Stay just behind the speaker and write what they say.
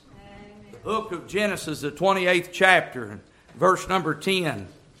Book of Genesis, the 28th chapter, verse number 10.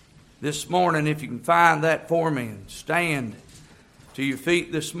 This morning, if you can find that for me, and stand to your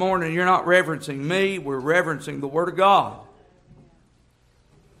feet this morning. You're not reverencing me, we're reverencing the Word of God.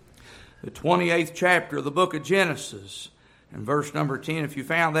 The 28th chapter of the book of Genesis, and verse number 10. If you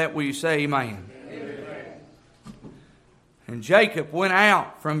found that, will you say amen? Amen. And Jacob went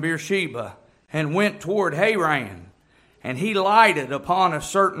out from Beersheba and went toward Haran. And he lighted upon a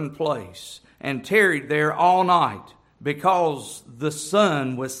certain place, and tarried there all night, because the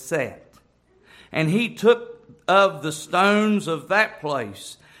sun was set. And he took of the stones of that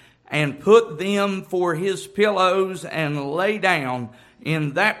place, and put them for his pillows, and lay down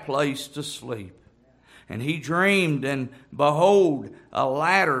in that place to sleep. And he dreamed, and behold, a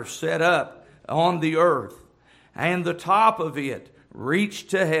ladder set up on the earth, and the top of it reached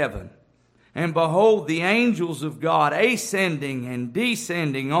to heaven. And behold, the angels of God ascending and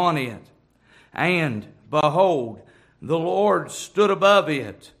descending on it. And behold, the Lord stood above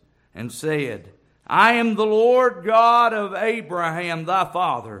it and said, I am the Lord God of Abraham thy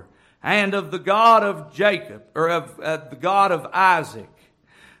father, and of the God of Jacob, or of the God of Isaac.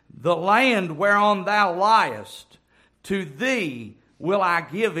 The land whereon thou liest, to thee will I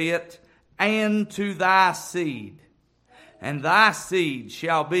give it, and to thy seed. And thy seed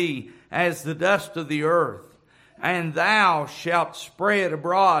shall be as the dust of the earth, and thou shalt spread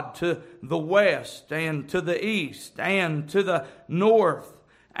abroad to the west, and to the east, and to the north,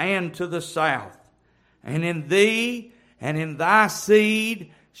 and to the south. And in thee and in thy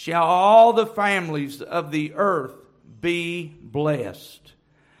seed shall all the families of the earth be blessed.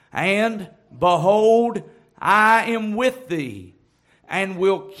 And behold, I am with thee, and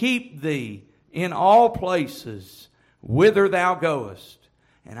will keep thee in all places whither thou goest.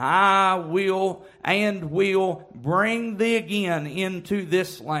 And I will bring thee again into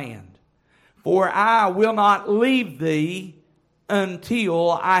this land. For I will not leave thee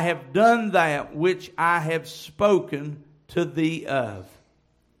until I have done that which I have spoken to thee of.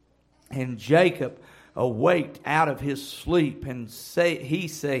 And Jacob awaked out of his sleep, and he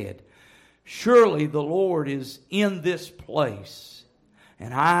said, Surely the Lord is in this place,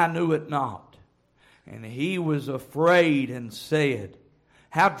 and I knew it not. And he was afraid and said,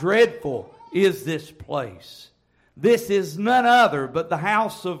 How dreadful is this place! This is none other but the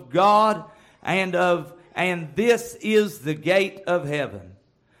house of God, and this is the gate of heaven.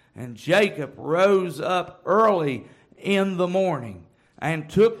 And Jacob rose up early in the morning, and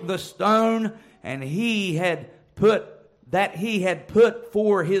took the stone he had put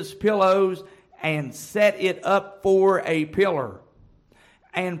for his pillows, and set it up for a pillar,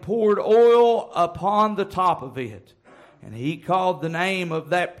 and poured oil upon the top of it. And he called the name of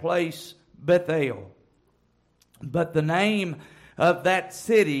that place Bethel. But the name of that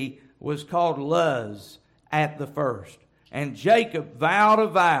city was called Luz at the first. And Jacob vowed a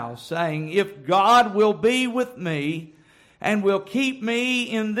vow, saying, If God will be with me, and will keep me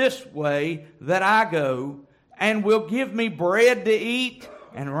in this way that I go, and will give me bread to eat,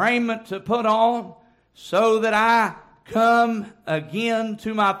 and raiment to put on, so that I come again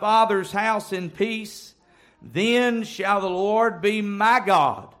to my father's house in peace, then shall the Lord be my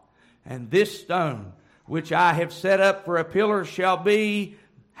God, and this stone which I have set up for a pillar shall be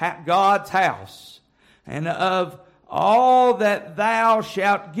God's house. And of all that thou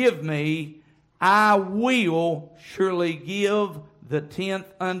shalt give me, I will surely give the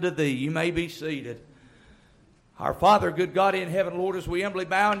tenth unto thee. You may be seated. Our Father, good God in heaven, Lord, as we humbly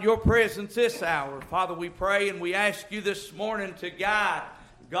bow in your presence this hour, Father, we pray and we ask you this morning to guide.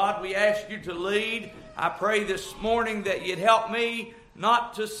 God, we ask you to lead. I pray this morning that you'd help me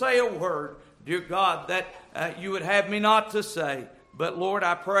not to say a word, dear God, that you would have me not to say. But Lord,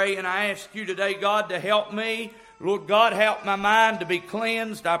 I pray and I ask you today, God, to help me. Lord God, help my mind to be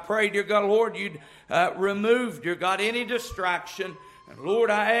cleansed. I pray, dear God, Lord, you'd remove, dear God, any distraction. And Lord,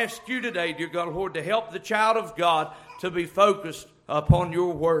 I ask you today, dear God, Lord, to help the child of God to be focused upon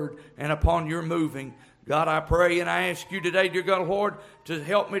your word and upon your moving. God, I pray and I ask you today, dear God, Lord, to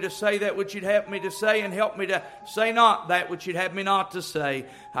help me to say that which you'd have me to say, and help me to say not that which you'd have me not to say.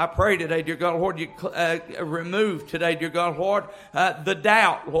 I pray today, dear God, Lord, you remove today, dear God, Lord, the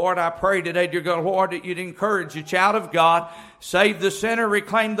doubt. Lord, I pray today, dear God, Lord, that you'd encourage the child of God, save the sinner,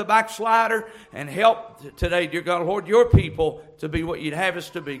 reclaim the backslider, and help today, dear God, Lord, your people to be what you'd have us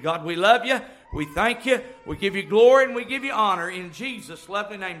to be. God, we love you. We thank you. We give you glory and we give you honor. In Jesus'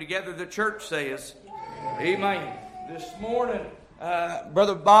 lovely name, together the church says, Amen. This morning,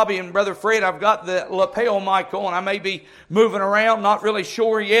 Brother Bobby and Brother Fred, I've got the lapel mic on. I may be moving around, not really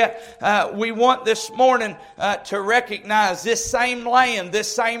sure yet. We want this morning to recognize this same land,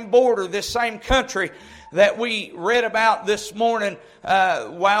 this same border, this same country that we read about this morning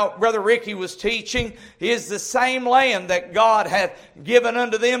while Brother Ricky was teaching is the same land that God hath given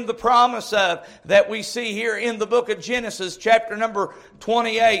unto them the promise of, that we see here in the book of Genesis chapter number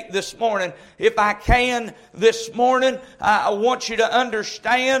 28 this morning. If I can this morning, I want you to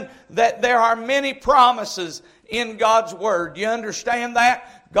understand that there are many promises in God's Word. You understand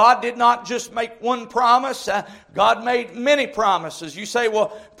that? God did not just make one promise. God made many promises. You say, well,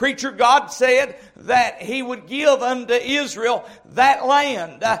 preacher, God said that He would give unto Israel that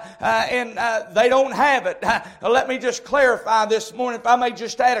land, and they don't have it. Let me just clarify this morning, if I may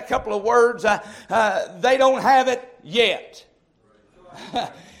just add a couple of words. They don't have it yet.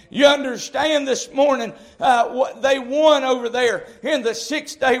 You understand this morning, they won over there in the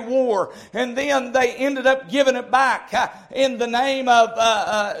 6-day war, and then they ended up giving it back in the name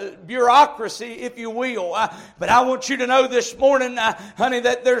of bureaucracy, if you will. But I want you to know this morning, honey,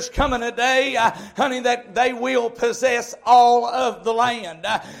 that there's coming a day, honey, that they will possess all of the land.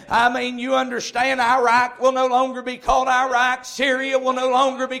 I mean, you understand, Iraq will no longer be called Iraq. Syria will no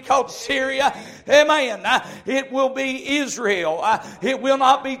longer be called Syria. Amen. It will be Israel. It will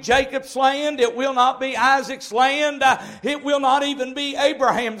not be Jacob's land. It will not be Isaac's land. It will not even be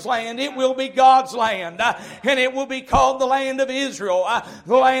Abraham's land. It will be God's land. And it will be called the land of Israel,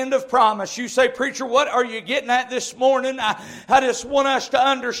 the land of promise. You say, preacher, what are you getting at this morning? I just want us to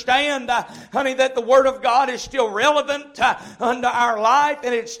understand, honey, that the Word of God is still relevant unto our life,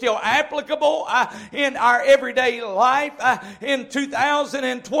 and it's still applicable in our everyday life in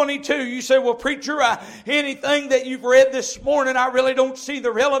 2022. You say, well, preacher, anything that you've read this morning, I really don't see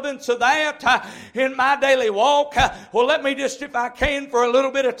the relevance of that in my daily walk. Well, let me just, if I can, for a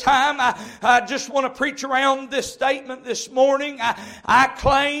little bit of time, I just want to preach around this statement this morning. I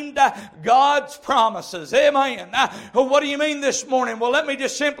claimed God's promises. Amen. What do you mean this morning? Well, let me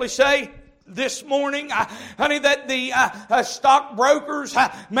just simply say this morning, honey, that the stockbrokers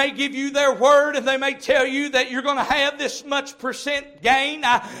may give you their word, and they may tell you that you're going to have this much percent gain.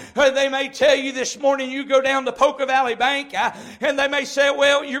 They may tell you this morning, you go down to Poca Valley Bank, and they may say,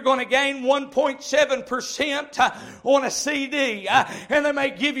 well, you're going to gain 1.7% on a CD. And they may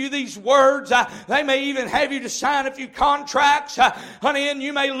give you these words. They may even have you to sign a few contracts, honey, and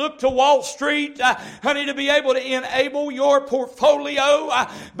you may look to Wall Street, honey, to be able to enable your portfolio.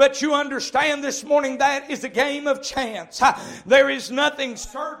 But you understand this morning that is a game of chance. There is nothing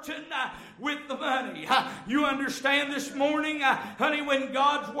certain with the money. You understand this morning, honey, when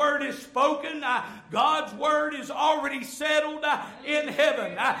God's Word is spoken, God's Word is already settled in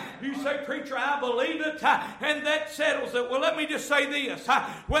heaven. You say, preacher, I believe it, and that settles it. Well, let me just say this.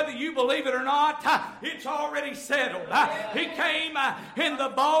 Whether you believe it or not, it's already settled. He came in the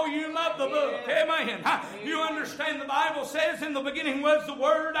volume of the book. Amen. You understand the Bible says, in the beginning was the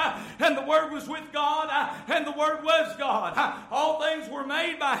Word, and the Word was with God, and the Word was God. All things were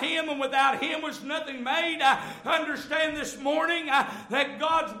made by Him, and without Him was nothing made. Understand this morning that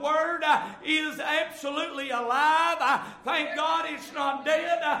God's Word is absolutely alive. Thank God it's not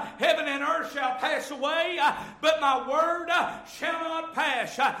dead. Heaven and earth shall pass away, but my Word shall not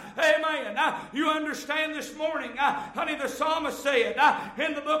pass. Amen. You understand this morning, honey, the psalmist said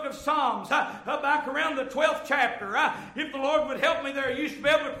in the book of Psalms, back around the 12th chapter, if the Lord would help me there, I used to be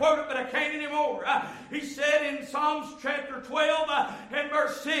able to quote it, but I can't anymore. He said in Psalms chapter 12 and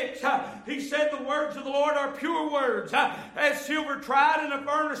verse 6, he said, the words of the Lord are pure words, as silver tried in a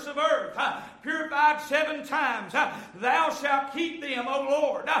furnace of earth, purified 7 times. Thou shalt keep them, O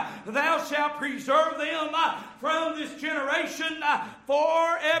Lord. Thou shalt preserve them from this generation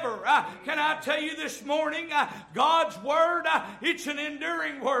forever. Can I tell you this morning, God's Word, it's an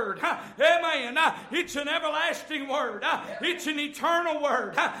enduring Word. Amen. It's an everlasting Word. It's an eternal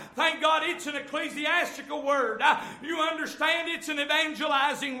Word. Thank God it's an ecclesiastical Word. You understand it's an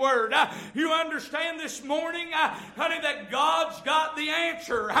evangelizing Word. You understand this morning, honey, that God's got the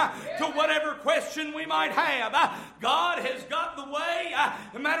answer to whatever question we might have. God has got the way.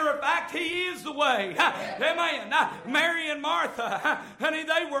 As a matter of fact, He is the way. Amen. Mary and Martha, honey,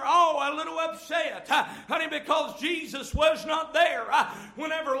 they were all a little upset, honey, because Jesus was not there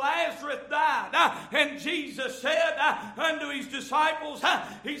whenever Lazarus died. And Jesus said unto His disciples,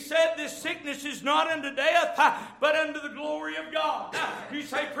 He said, this sickness is not unto death, but unto the glory of God. You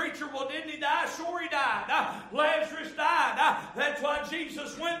say, preacher, well, didn't he die? Sure, he died. Lazarus died. That's why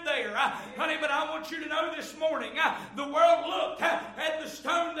Jesus went there. Honey, but I want you to know this morning, the world looked at the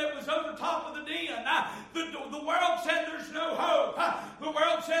stone that was over top of the den, The world said there's no hope. The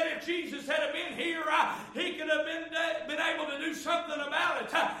world said if Jesus had been here, he could have been able to do something about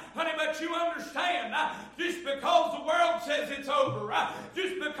it. Honey, but you understand, just because the world says it's over,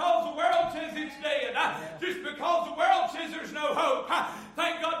 just because the world says it's dead, just because the world says there's no hope,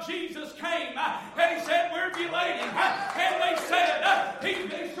 thank God Jesus came and he said, where have you laid him? And they said,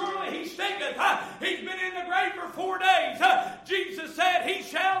 surely he stinketh. He's been in the grave for 4 days. Jesus said, he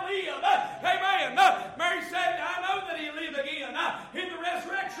shall live. Amen. Mary said, I know that he'll live again in the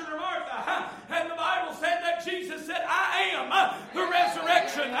resurrection of Martha. And the Bible said that Jesus said, I am the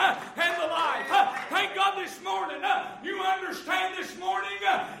resurrection and the life. Thank God this morning, you understand this morning,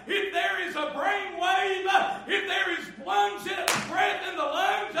 if there is a brain wave, if there is breath in the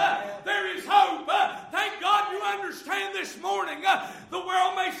lungs, there is hope. Thank God you understand this morning. The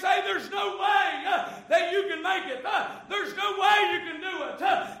world may say there's no way that you can make it. There's no way you can do it.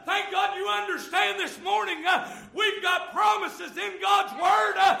 Thank God you understand this morning. We've got promises in God's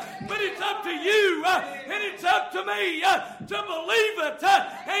Word, but it's up to you and it's up to me to believe it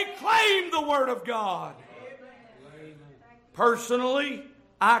and claim the Word of God. Personally,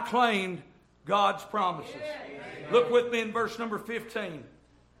 I claimed God's promises. Look with me in verse number 15.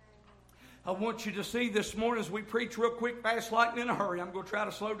 I want you to see this morning as we preach real quick, fast, light, and in a hurry. I'm going to try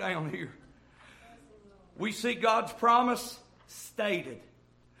to slow down here. We see God's promise stated.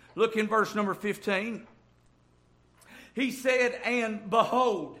 Look in verse number 15. He said, and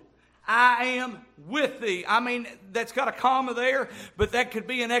behold, I am with thee. I mean, that's got a comma there, but that could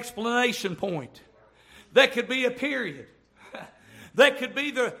be an explanation point. That could be a period. That could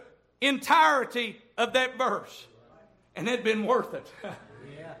be the entirety of that verse. And it'd been worth it.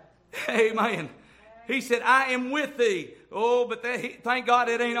 Amen. He said, I am with thee. Oh, but thank God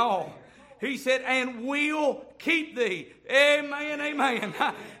it ain't all. He said, and will keep thee. Amen, amen.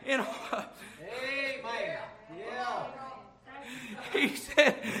 Amen. Yeah. He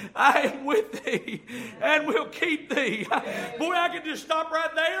said, I am with thee and will keep thee. Boy, I could just stop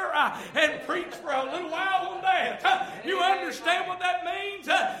right there and preach for a little while on that. You understand what that means?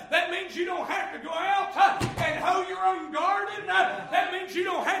 That means you don't have to go out and hoe your own garden. That means you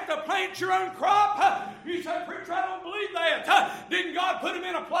don't have to plant your own crop. You say, preacher, I don't believe that. Didn't God put them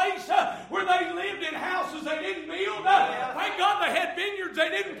in a place where they lived in houses they didn't build? Thank God they had vineyards they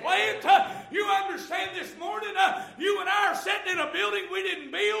didn't plant. You understand this morning, you and I are sitting in a building we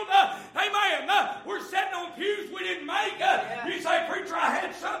didn't build. Amen. We're sitting on pews we didn't make. You say, preacher, I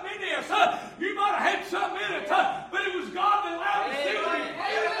had something in this. You might have had something in it, but it was God that allowed the seed to be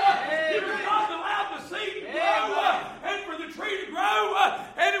planted. It was God that allowed the seed to grow and for the tree to grow.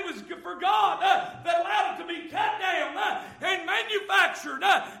 And it was for God that allowed it to be cut down and manufactured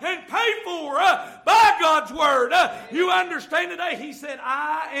and paid for by God's word. You understand today? He said,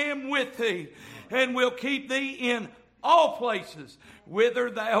 I am with thee and will keep thee in all places whither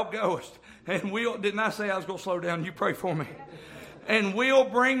thou goest. And didn't I say I was going to slow down? You pray for me. And will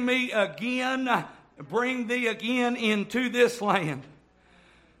bring thee again into this land.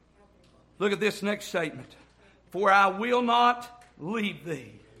 Look at this next statement. For I will not leave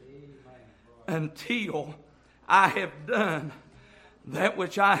thee until I have done that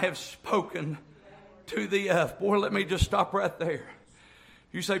which I have spoken to thee of. Boy, let me just stop right there.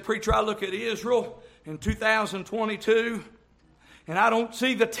 You say, preacher, I look at Israel in 2022, and I don't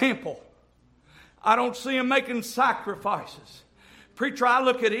see the temple. I don't see them making sacrifices. Preacher, I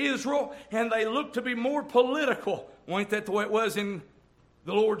look at Israel, and they look to be more political. Well, ain't that the way it was in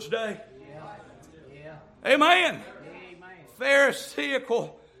the Lord's day? Yeah. Amen.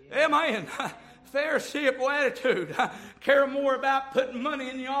 Pharisaical. Amen. Pharisaical attitude. Care more about putting money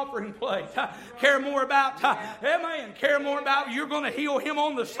in the offering plate. Care more about, care more about you're going to heal him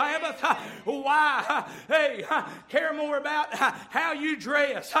on the Sabbath. Why? Hey, care more about how you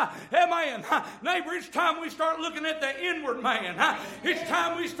dress. Amen. Neighbor, it's time we start looking at the inward man. It's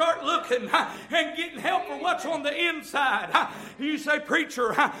time we start looking and getting help for what's on the inside. You say,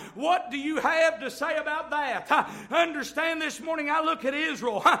 preacher, what do you have to say about that? Understand this morning, I look at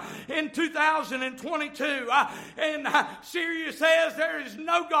Israel in 2022 and Syria says there is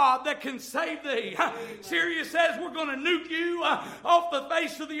no God that can save thee. Syria says we're going to nuke you off the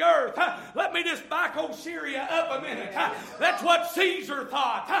face of the earth. Let me just back old Syria up a minute. That's what Caesar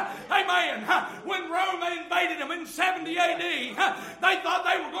thought. Amen. When Rome invaded them in 70 AD, they thought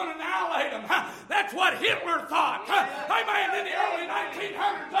they were going to annihilate them. That's what Hitler thought. Amen. In the early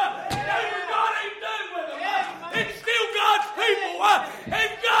 1900s, God ain't done with them. It's still God's people.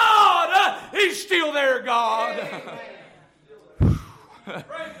 And God is still their God.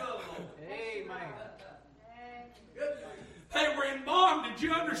 They were in bondage.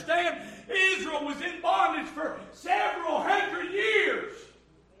 You understand? Israel was in bondage for several hundred years.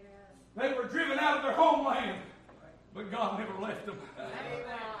 They were driven out of their homeland, but God never left them.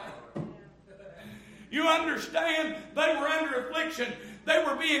 You understand? They were under affliction. They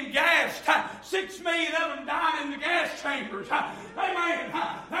were being gassed. 6 million of them died in the gas chambers. Amen.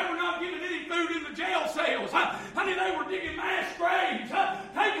 They were not given any food in the jail cells. Honey, they were digging mass graves,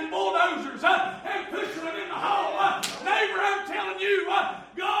 taking bulldozers and pushing them in the hole. Neighbor, I'm telling you,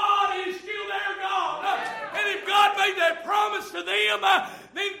 God is still their God. And if God made that promise to them,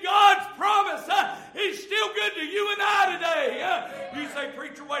 then God's promise is still good to you and I today. You say,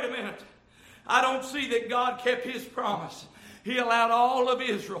 preacher, wait a minute. I don't see that God kept His promise. He allowed all of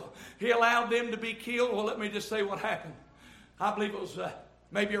Israel. He allowed them to be killed. Well, let me just say what happened. I believe it was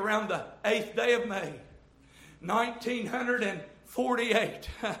maybe around the 8th day of May, 1948.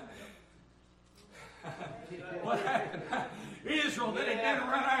 What happened? Israel that had been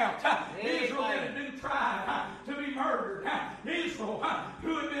run out. Israel that had been tried to be murdered. Israel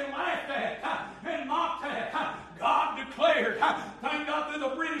who had been laughed at and mocked at. God declared, thank God through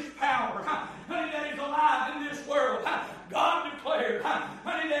the British power, honey, that is alive in this world. God declared,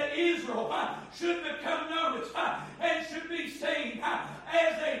 honey, that Israel should become noticed and should be seen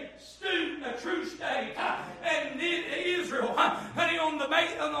as a true state. And Israel, honey, on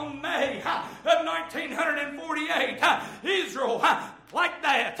May of 1948, Israel, like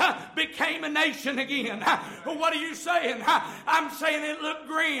that, became a nation again. What are you saying? I'm saying it looked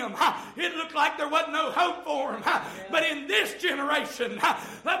grim. It looked like there wasn't no hope for them. But in this generation,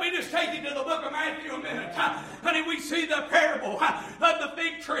 let me just take you to the book of Matthew a minute. Honey, we see the parable of the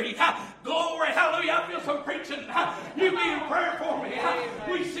fig tree. Glory, hallelujah. I feel some preaching. You be in prayer for me.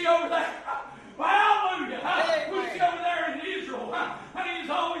 We see over there. Hallelujah. We see over there in Israel. Honey, he's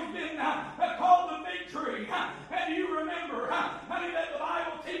always been called the fig tree. And you remember, honey, that the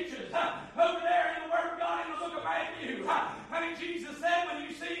Bible teaches over there in the Word of God in the book of Matthew. Honey, Jesus said, when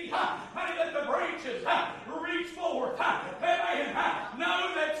you see, honey, that the branches reach forth, amen,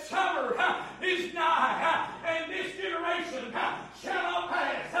 know that summer is nigh, and this generation shall not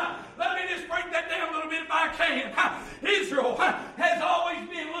pass. Let me just break that down a little bit if I can. Israel has always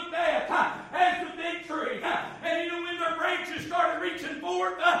been looked at as the fig tree. And you know when their branches started reaching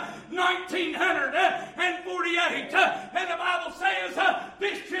forth, 1948. And the Bible says,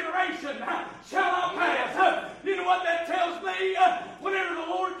 this generation shall not pass. You know what that tells me? Whenever the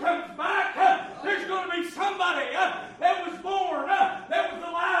Lord comes back, there's going to be somebody that was born, that was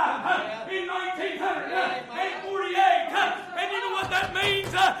alive in 1948. And you know what that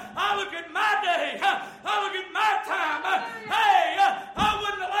means? I look at my day. I look at my time. Hey, I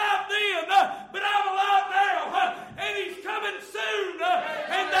wasn't alive then, but I'm alive now. And He's coming soon.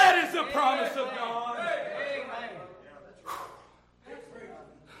 And that is the promise of God.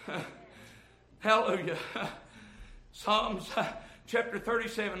 Hallelujah. Psalms chapter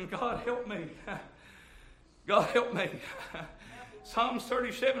 37. God help me. God help me. Psalms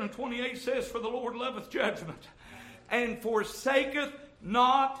 37 and 28 says, for the Lord loveth judgment, and forsaketh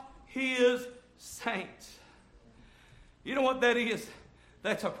not His saints. You know what that is?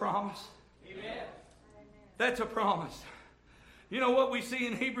 That's a promise. Amen. That's a promise. You know what we see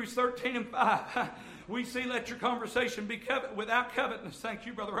in Hebrews 13 and 5? We see, let your conversation be without covetousness. Thank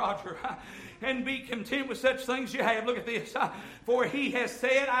you, Brother Roger. And be content with such things you have. Look at this. For He has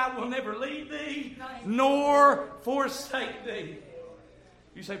said, I will never leave thee, nor forsake thee.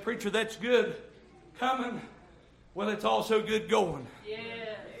 You say, preacher, that's good coming. Well, it's also good going.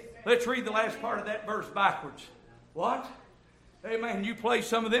 Yes. Let's read the last part of that verse backwards. What? Amen. You play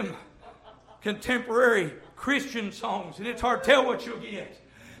some of them contemporary Christian songs, and it's hard to tell what you'll get.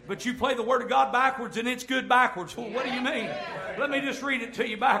 But you play the Word of God backwards, and it's good backwards. Well, what do you mean? Let me just read it to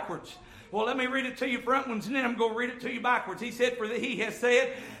you backwards. Well, let me read it to you front ones, and then I'm going to read it to you backwards. He said, for He has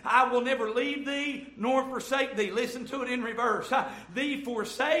said, I will never leave thee, nor forsake thee. Listen to it in reverse. Thee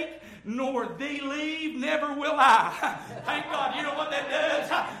forsake, nor thee leave, never will I. Thank God. You know what that does?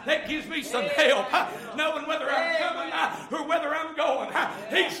 That gives me some help. Knowing whether I'm coming or whether I'm going.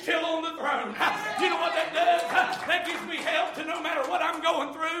 He's still on the throne. You know what that does? That gives me help to no matter what I'm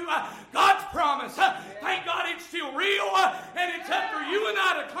going through. God's promise. Thank God it's still real. And it's up for you and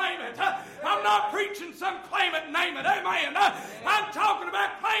I to claim it. I'm not preaching some claim it, name it. Amen. I'm talking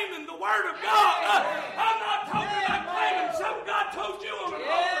about claiming the Word of God. I'm not talking about claiming something God told you on the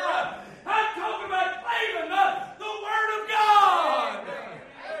floor. I'm talking about claiming the Word of God.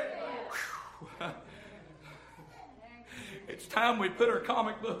 It's time we put our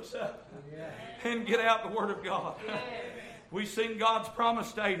comic books up and get out the Word of God. We sing God's promise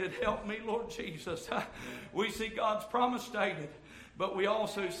stated. Help me, Lord Jesus. We see God's promise stated. but we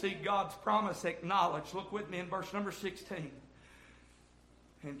also see God's promise acknowledged. Look with me in verse number 16.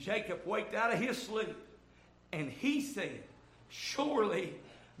 And Jacob waked out of his sleep, and he said, surely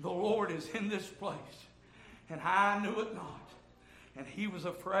the Lord is in this place, and I knew it not. And he was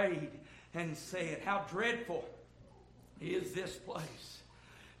afraid and said, how dreadful is this place.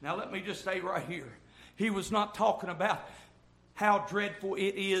 Now let me just say right here, he was not talking about how dreadful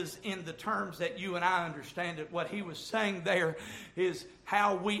it is in the terms that you and I understand it. What he was saying there is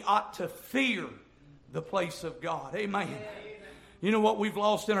how we ought to fear the place of God. Amen. You know what we've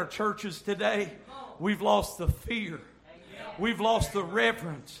lost in our churches today? We've lost the fear. We've lost the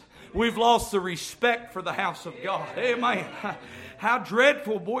reverence. We've lost the respect for the house of God. Amen. How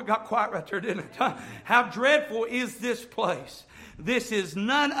dreadful, boy, it got quiet right there, didn't it? How dreadful is this place? This is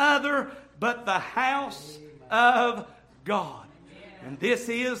none other but the house of God. And this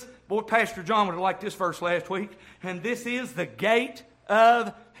is, boy, Pastor John would have liked this verse last week. And this is the gate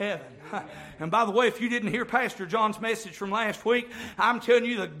of heaven. And by the way, if you didn't hear Pastor John's message from last week, I'm telling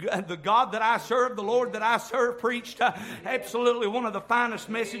you, the God that I serve, the Lord that I serve, preached absolutely one of the finest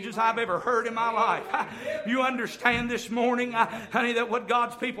messages I've ever heard in my life. You understand this morning, honey, that what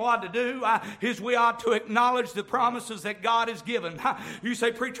God's people ought to do is we ought to acknowledge the promises that God has given. You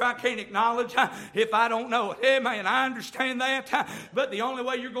say, preacher, I can't acknowledge if I don't know it. Amen. I understand that, but the only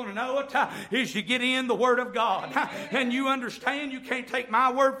way you're going to know it is you get in the Word of God. And you understand you can't take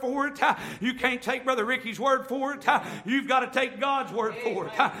my word for it. You can't take Brother Ricky's word for it. You've got to take God's word for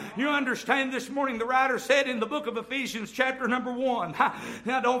it. You understand this morning the writer said in the book of Ephesians chapter number 1.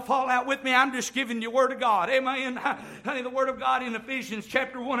 Now don't fall out with me. I'm just giving you word of God. Amen. Honey, the word of God in Ephesians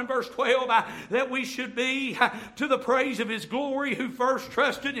chapter 1 and verse 12 that we should be to the praise of His glory who first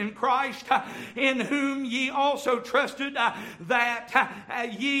trusted in Christ, in whom ye also trusted,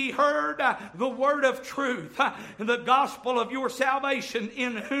 that ye heard the word of truth, the gospel of your salvation,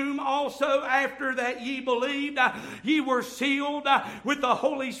 in whom also after that ye believed, ye were sealed with the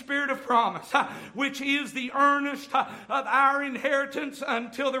Holy Spirit of promise, which is the earnest of our inheritance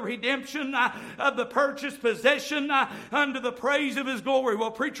until the redemption of the purchased possession unto the praise of His glory.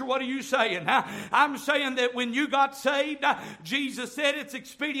 Well, preacher, what are you saying? I'm saying that when you got saved, Jesus said it's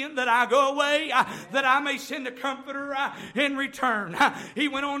expedient that I go away, that I may send a comforter in return. He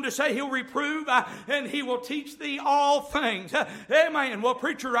went on to say He'll reprove and He will teach thee all things. Amen. Well,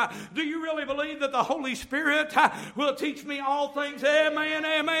 preacher, do you really believe that the Holy Spirit will teach me all things? Amen,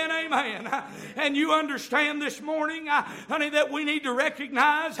 amen, amen. And you understand this morning, honey, that we need to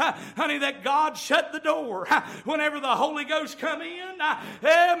recognize, honey, that God shut the door whenever the Holy Ghost come in.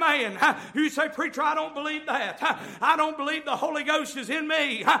 Amen. You say, preacher, I don't believe that. I don't believe the Holy Ghost is in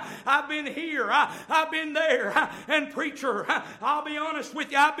me. I've been here. I've been there. And preacher, I'll be honest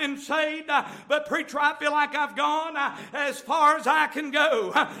with you, I've been saved, but preacher, I feel like I've gone as far as I can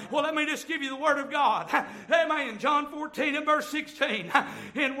go. Well, let me just give you the Word of God. Amen. John 14 and verse 16.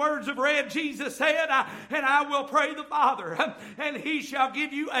 In words of red, Jesus said, and I will pray the Father, and He shall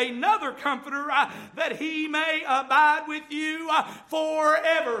give you another comforter, that He may abide with you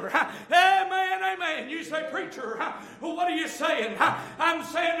forever. Amen, amen. You say, preacher, well, what are you saying? I'm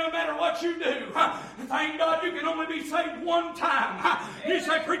saying no matter what you do, thank God you can only be saved one time. You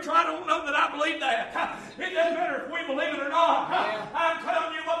say, preacher, I don't know that I believe that. It doesn't matter if we believe it or not. I'm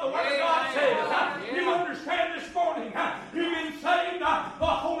telling you what the Word of God says. You understand this morning, you've been saved. The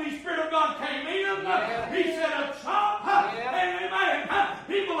Holy Spirit of God came in. He set up shop. And amen.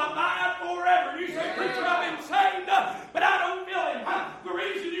 He will abide forever. You say, preacher, I've been saved, but I don't feel Him. The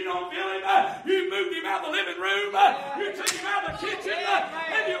reason you don't feel Him, you moved Him out of the living room. You took Him out of the kitchen.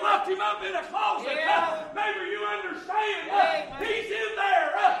 And you locked Him up in a closet. Maybe you understand. He's in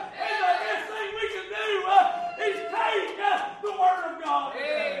there. And the best thing we can do is take the Word of God.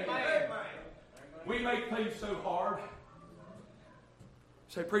 Amen. We make things so hard.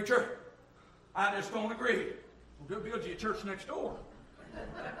 Say, preacher, I just don't agree. We'll go build you a church next door.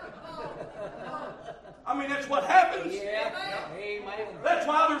 I mean, that's what happens. That's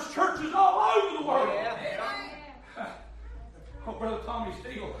why there's churches all over the world. Oh, Brother Tommy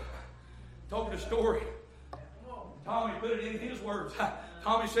Steele told a story. Tommy put it in his words.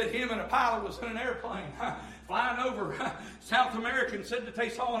 Tommy said him and a pilot was in an airplane flying over South America and said that they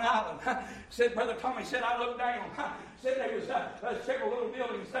saw an island. Said, Brother Tommy said, I looked down. Said there was several little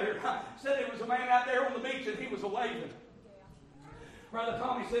buildings there. Said there was a man out there on the beach and he was a waving. Brother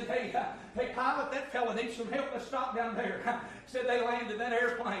Tommy said, hey, "Hey, pilot, that fella needs some help. Let's stop down there." Said they landed that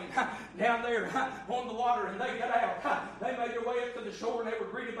airplane down there on the water, and they got out. They made their way up to the shore, and they were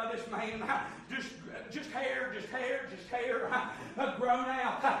greeted by this man. Just hair, grown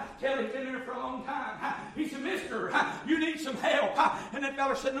out. Tell he's been there for a long time. He said, "Mister, you need some help." And that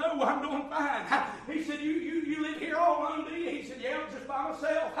fella said, "No, I'm doing fine." He said, You live here all alone, do you?" He said, "Yeah, just by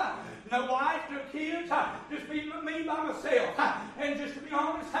myself. No wife, no kids, just me by myself. And just to be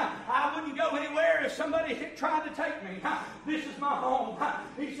honest, I wouldn't go anywhere if somebody tried to take me. This is my home."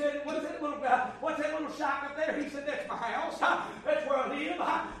 He said, what's that little shack up there?" He said, "That's my house. That's where I live."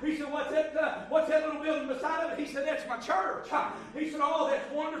 He said, what's that little building beside of it?" He said, "That's my church." He said, "Oh,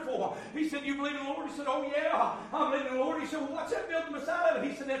 that's wonderful." He said, "You believe in the Lord?" He said, "Oh, yeah, I believe in the Lord." He said, "Well, what's that building beside of it?"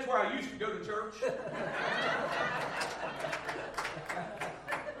 He said, "That's where I used to go to church."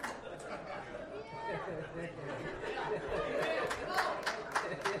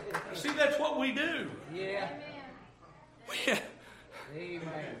 See, that's what we do. Yeah.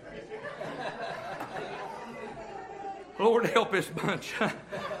 Amen. Lord help this bunch.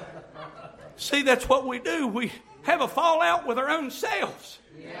 See, that's what we do. We have a fallout with our own selves.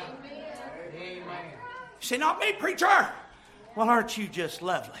 Yeah. Amen. You say, "Not me, preacher." Well, aren't you just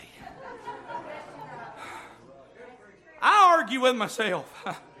lovely? I argue with myself.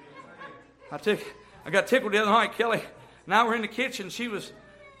 I got tickled the other night, Kelly. Now we're in the kitchen. She was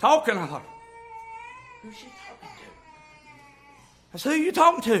talking. I thought, "Who's she talking to?" I said, "Who are you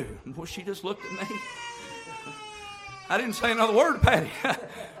talking to?" Well, she just looked at me. I didn't say another word, Patty.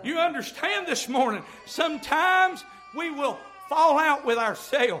 You understand this morning, sometimes we will fall out with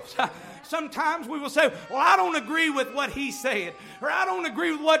ourselves. Sometimes we will say, "Well, I don't agree with what he said," or "I don't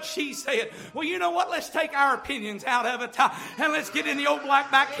agree with what she said." Well, you know what? Let's take our opinions out of it, and let's get in the old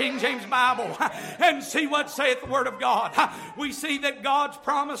black-back King James Bible and see what saith the Word of God. We see that God's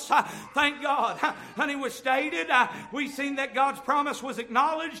promise, thank God, and it was stated. We've seen that God's promise was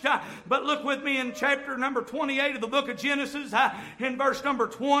acknowledged. But look with me in chapter number 28 of the book of Genesis, in verse number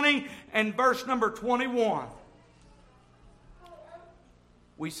 20 and verse number 21.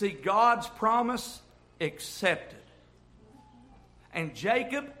 We see God's promise accepted. And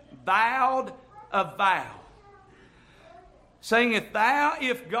Jacob vowed a vow, saying,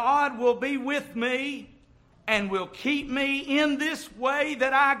 If God will be with me and will keep me in this way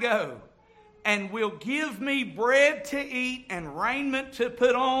that I go, and will give me bread to eat and raiment to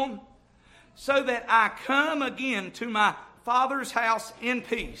put on, so that I come again to my father's house in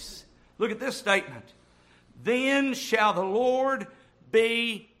peace." Look at this statement. "Then shall the Lord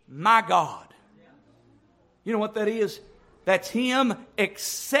be my God." You know what that is? That's him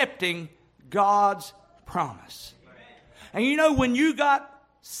accepting God's promise. And you know, when you got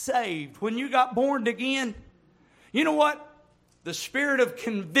saved, when you got born again, you know what? The spirit of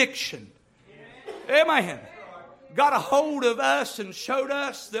conviction, amen, got a hold of us and showed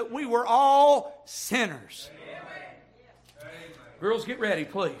us that we were all sinners. Girls, get ready,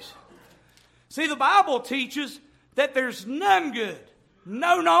 please. See, the Bible teaches that there's none good.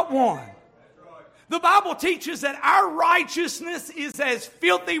 No, not one. The Bible teaches that our righteousness is as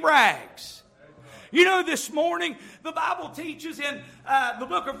filthy rags. You know, this morning, the Bible teaches in the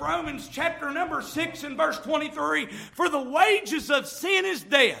book of Romans, chapter number 6 and verse 23, "For the wages of sin is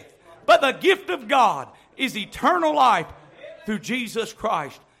death, but the gift of God is eternal life through Jesus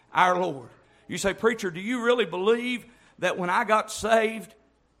Christ our Lord." You say, "Preacher, do you really believe that when I got saved,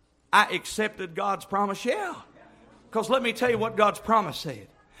 I accepted God's promise?" Yeah. Because let me tell you what God's promise said.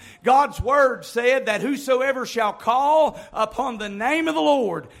 God's word said that whosoever shall call upon the name of the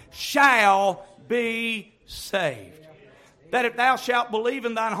Lord shall be saved. That if thou shalt believe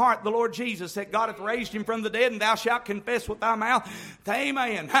in thine heart the Lord Jesus, that God hath raised him from the dead, and thou shalt confess with thy mouth,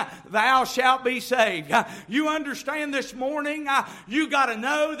 amen, thou shalt be saved. You understand this morning? You got to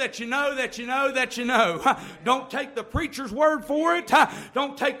know that you know that you know that you know. Don't take the preacher's word for it.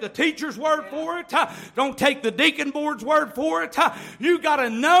 Don't take the teacher's word for it. Don't take the deacon board's word for it. You got to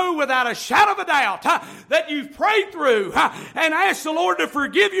know without a shadow of a doubt that you've prayed through and asked the Lord to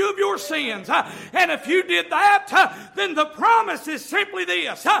forgive you of your sins. And if you did that, then the promise is simply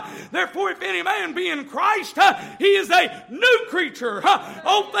this. Therefore, if any man be in Christ, he is a new creature.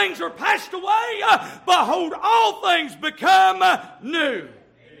 Old things are passed away. Behold, all things become new.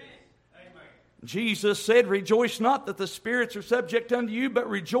 Jesus said, "Rejoice not that the spirits are subject unto you, but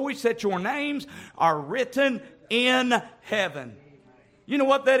rejoice that your names are written in heaven." You know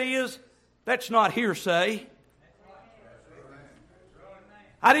what that is? That's not hearsay.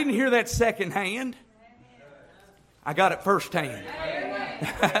 I didn't hear that secondhand. I got it firsthand.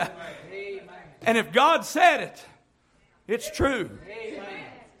 And if God said it, it's true.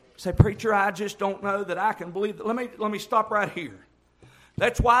 Say, preacher, I just don't know that I can believe that. Let me stop right here.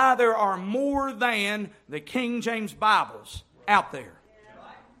 That's why there are more than the King James Bibles out there.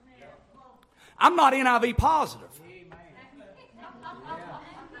 I'm not NIV positive.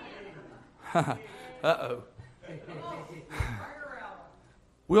 Uh-oh.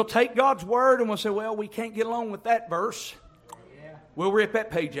 We'll take God's Word and we'll say, well, we can't get along with that verse. We'll rip that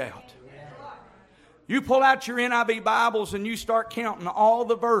page out. You pull out your NIV Bibles and you start counting all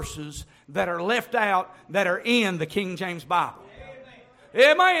the verses that are left out that are in the King James Bible.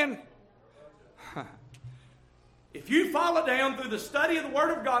 Amen. If you follow down through the study of the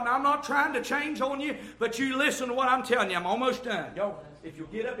Word of God, and I'm not trying to change on you, but you listen to what I'm telling you. I'm almost done. Y'all, if you'll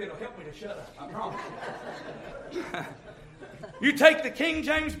get up, it'll help me to shut up. I promise you. You take the King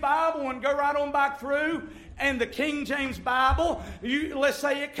James Bible and go right on back through, and the King James Bible, let's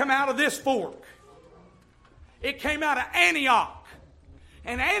say it come out of this fork. It came out of Antioch.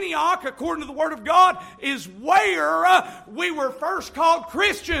 And Antioch, according to the Word of God, is where we were first called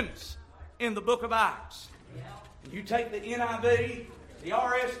Christians in the book of Acts. You take the NIV, the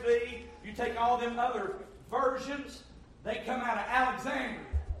RSV, you take all them other versions, they come out of Alexandria.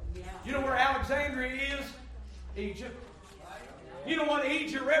 You know where Alexandria is? Egypt. You know what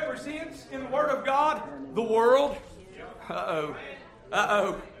Egypt represents in the Word of God? The world. Uh-oh.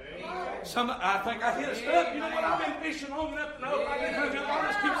 Uh-oh. I think I hit a stump. You know what? I've been fishing long enough to know if I get hung up. I'll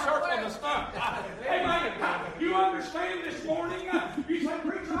just keep circling the stump. Hey, man, you understand this morning? You say,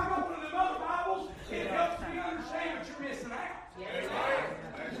 preacher, I got one of them other Bibles. It helps me understand what you're missing out.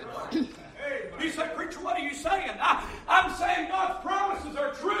 You say, preacher, what are you saying? I'm saying God's promises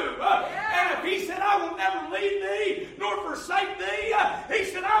are true. And if He said, I will never leave thee nor forsake thee, He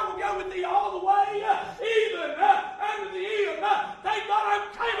said, I will go with thee all the way, even unto the end. Thank God I'm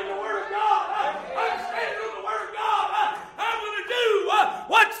claiming the Word of God. I'm standing on the Word of God. I'm going to do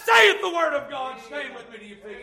what saith the Word of God. Stand with me to your feet.